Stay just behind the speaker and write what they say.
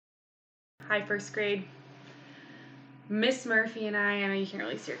Hi, first grade. Miss Murphy and I know you can't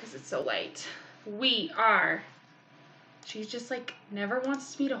really see her because it's so light. She's just like never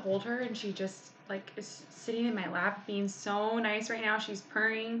wants me to hold her, and she just like is sitting in my lap being so nice right now. She's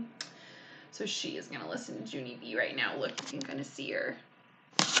purring. So she is going to listen to Junie B right now. Look, you can kind of see her.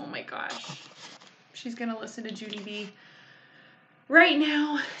 Oh my gosh. She's going to listen to Junie B right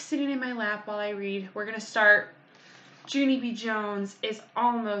now, sitting in my lap while I read. We're going to start. Junie B. Jones is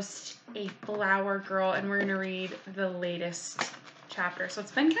almost a flower girl, and we're going to read the latest chapter. So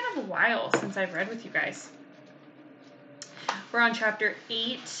it's been kind of a while since I've read with you guys. We're on chapter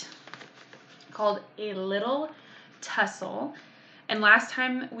 8, called A Little Tussle. And last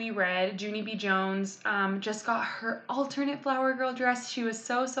time we read, Junie B. Jones just got her alternate flower girl dress. She was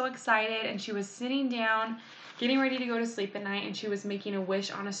so excited, and she was sitting down, getting ready to go to sleep at night, and she was making a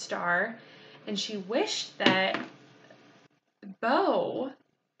wish on a star. And she wished that Bo,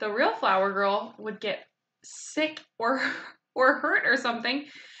 the real flower girl, would get sick or hurt or something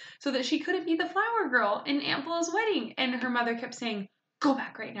so that she couldn't be the flower girl in Aunt Flo's wedding. And her mother kept saying, go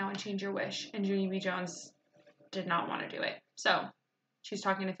back right now and change your wish. And Junie B. Jones did not want to do it. So she's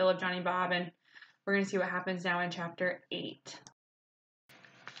talking to Philip, Johnny, Bob, and we're going to see what happens now in chapter 8.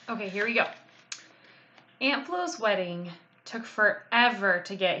 Okay, here we go. Aunt Flo's wedding took forever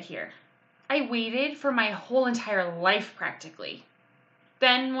to get here. I waited for my whole entire life practically.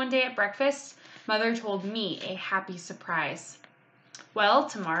 Then one day at breakfast, Mother told me a happy surprise. Well,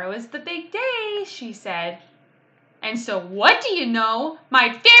 tomorrow is the big day, she said. And so what do you know? My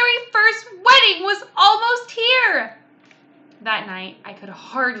very first wedding was almost here. That night, I could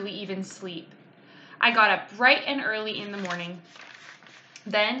hardly even sleep. I got up bright and early in the morning.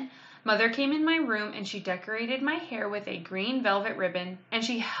 Then Mother came in my room and she decorated my hair with a green velvet ribbon, and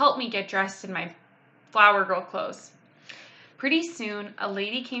she helped me get dressed in my flower girl clothes. Pretty soon, a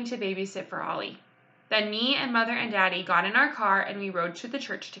lady came to babysit for Ollie. Then me and Mother and Daddy got in our car and we rode to the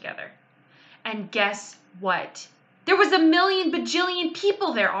church together. And guess what? There was a million bajillion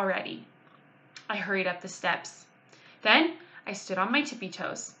people there already. I hurried up the steps. Then I stood on my tippy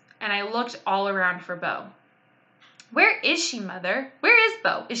toes and I looked all around for Bo. Where is she, Mother? Where is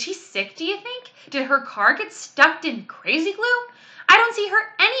Bo? Is she sick, do you think? Did her car get stuck in crazy glue? I don't see her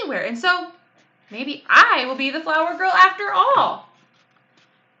anywhere, and so maybe I will be the flower girl after all.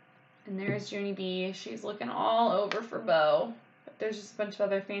 And there's Junie B. She's looking all over for Bo. But there's just a bunch of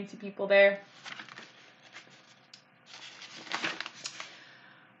other fancy people there.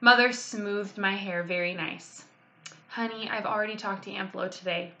 Mother smoothed my hair very nice. Honey, I've already talked to Aunt Flo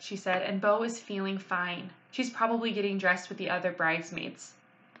today, she said, and Bo is feeling fine. She's probably getting dressed with the other bridesmaids.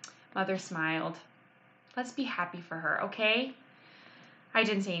 Mother smiled. Let's be happy for her, okay? I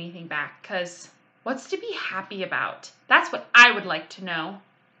didn't say anything back, because what's to be happy about? That's what I would like to know.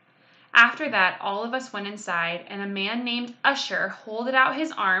 After that, all of us went inside, and a man named Usher holded out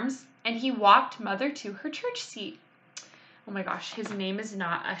his arms, and he walked Mother to her church seat. Oh my gosh, his name is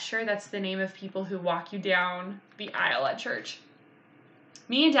not Usher. That's the name of people who walk you down the aisle at church.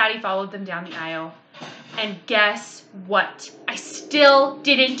 Me and Daddy followed them down the aisle. And guess what? I still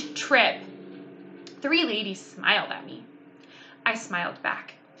didn't trip. 3 ladies smiled at me. I smiled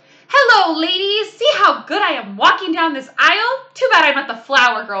back. Hello, ladies. See how good I am walking down this aisle? Too bad I'm not the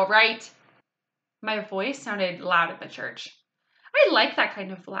flower girl, right? My voice sounded loud at the church. I like that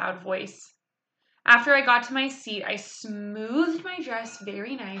kind of loud voice. After I got to my seat, I smoothed my dress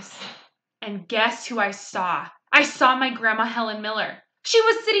very nice. And guess who I saw? I saw my Grandma Helen Miller. She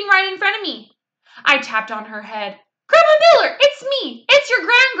was sitting right in front of me. I tapped on her head. Grandma Miller, it's me. It's your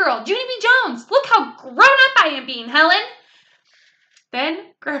grandgirl, Junie B. Jones. Look how grown up I am being, Helen.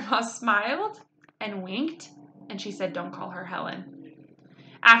 Then Grandma smiled and winked, and she said, don't call her Helen.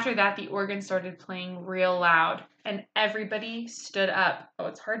 After that, the organ started playing real loud, and everybody stood up. Oh,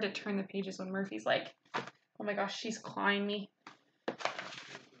 it's hard to turn the pages when Murphy's like, oh my gosh, she's clawing me.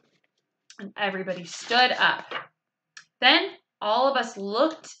 And everybody stood up. Then all of us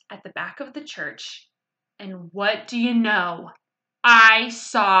looked at the back of the church, and what do you know? I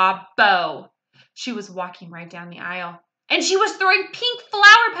saw Bo. She was walking right down the aisle, and she was throwing pink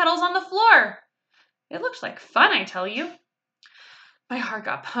flower petals on the floor. It looked like fun, I tell you. My heart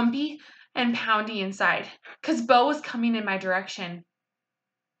got pumpy and poundy inside, because Bo was coming in my direction.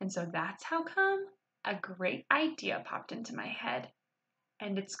 And so that's how come a great idea popped into my head.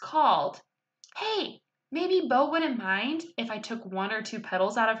 And it's called, hey, maybe Bo wouldn't mind if I took 1 or 2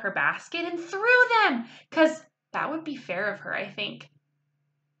 petals out of her basket and threw them, because that would be fair of her, I think.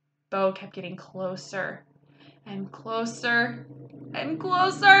 Bo kept getting closer and closer and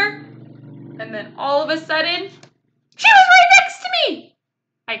closer. And then all of a sudden, she was right next to me.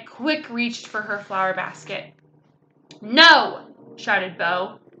 I quick reached for her flower basket. "No!" shouted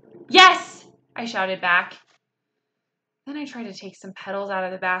Bo. "Yes!" I shouted back. Then I tried to take some petals out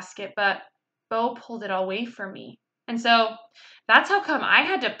of the basket, but Bo pulled it away from me. And so that's how come I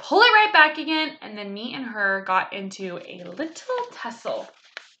had to pull it right back again, and then me and her got into a little tussle.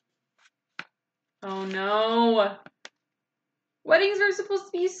 Oh no. Weddings are supposed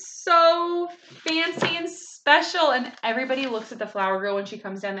to be so fancy and special, and everybody looks at the flower girl when she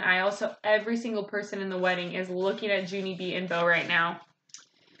comes down the aisle, so every single person in the wedding is looking at Junie B and Bo right now.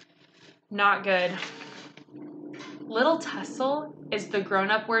 Not good. Little tussle is the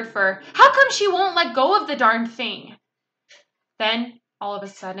grown-up word for, how come she won't let go of the darn thing? Then, all of a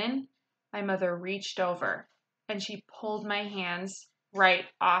sudden, my mother reached over and she pulled my hands right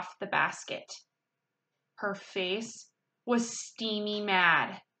off the basket. Her face was steamy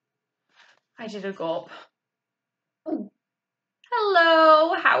mad. I did a gulp. "Oh.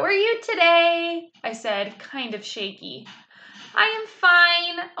 Hello, how are you today?" I said, kind of shaky. "I am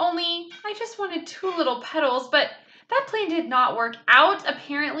fine, only I just wanted 2 little petals, but that plan did not work out,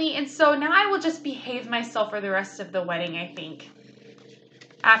 apparently, and so now I will just behave myself for the rest of the wedding, I think."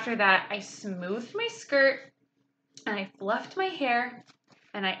 After that, I smoothed my skirt, and I fluffed my hair,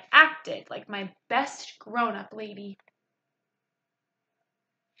 and I acted like my best grown-up lady.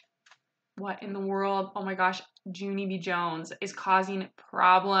 What in the world? Oh my gosh, Junie B. Jones is causing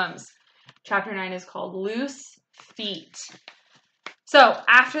problems. Chapter 9 is called Loose Feet. So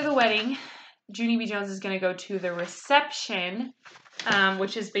after the wedding, Junie B. Jones is going to go to the reception,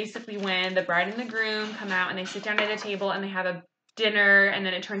 which is basically when the bride and the groom come out and they sit down at a table and they have a dinner, and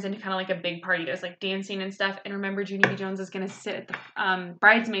then it turns into kind of like a big party. There's like dancing and stuff. And remember, Junie B. Jones is going to sit at the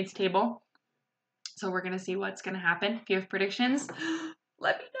bridesmaids table. So we're going to see what's going to happen. If you have predictions,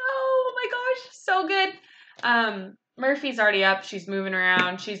 let me know. Oh my gosh, so good. Murphy's already up. She's moving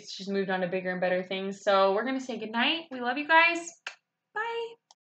around. She's moved on to bigger and better things. So we're going to say goodnight. We love you guys. Bye.